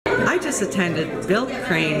I just attended Bill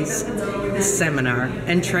Crane's seminar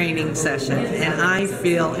and training session, and I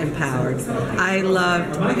feel empowered. I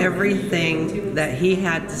loved everything that he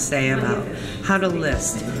had to say about how to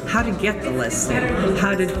list, how to get the listing,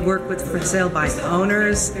 how to work with for sale by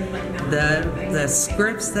owners, the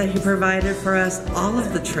scripts that he provided for us, all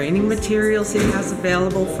of the training materials he has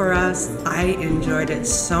available for us. I enjoyed it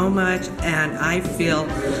so much, and I feel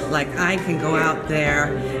like I can go out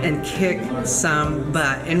there and kick some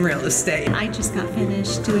butt in real estate. I just got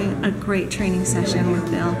finished doing a great training session with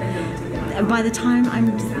Bill. By the time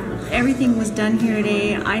everything was done here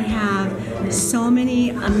today, I have so many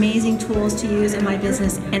amazing tools to use in my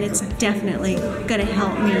business, and it's definitely going to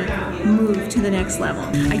help me move to the next level.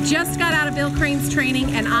 I just got out of Bill Crane's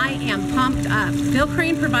training and I am pumped up. Bill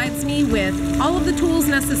Crane provides me with all of the tools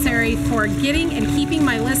necessary for getting and keeping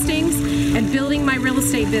my listings and building my real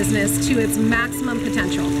estate business to its maximum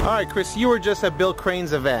potential. All right, Chris, you were just at Bill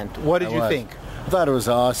Crane's event. What did you think? I thought it was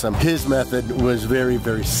awesome. His method was very,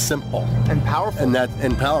 very simple. And powerful.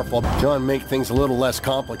 And powerful. If you want to make things a little less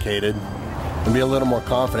complicated and be a little more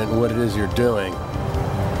confident in what it is you're doing,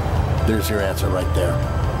 there's your answer right there.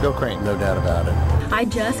 Bill Crane. No doubt about it. I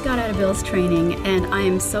just got out of Bill's training and I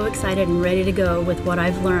am so excited and ready to go with what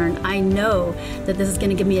I've learned. I know that this is going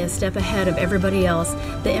to give me a step ahead of everybody else.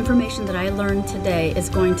 The information that I learned today is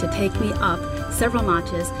going to take me up several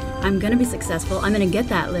notches. I'm going to be successful. I'm going to get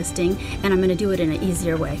that listing and I'm going to do it in an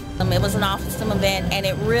easier way. It was an off-system event and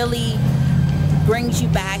it really brings you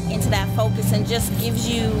back into that focus and just gives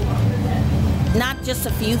you not just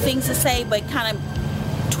a few things to say, but kind of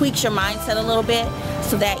tweaks your mindset a little bit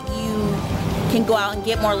so that you can go out and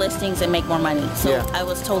get more listings and make more money. So it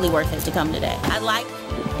was totally worth it to come today. I'd like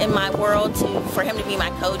in my world for him to be my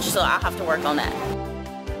coach, so I'll have to work on that.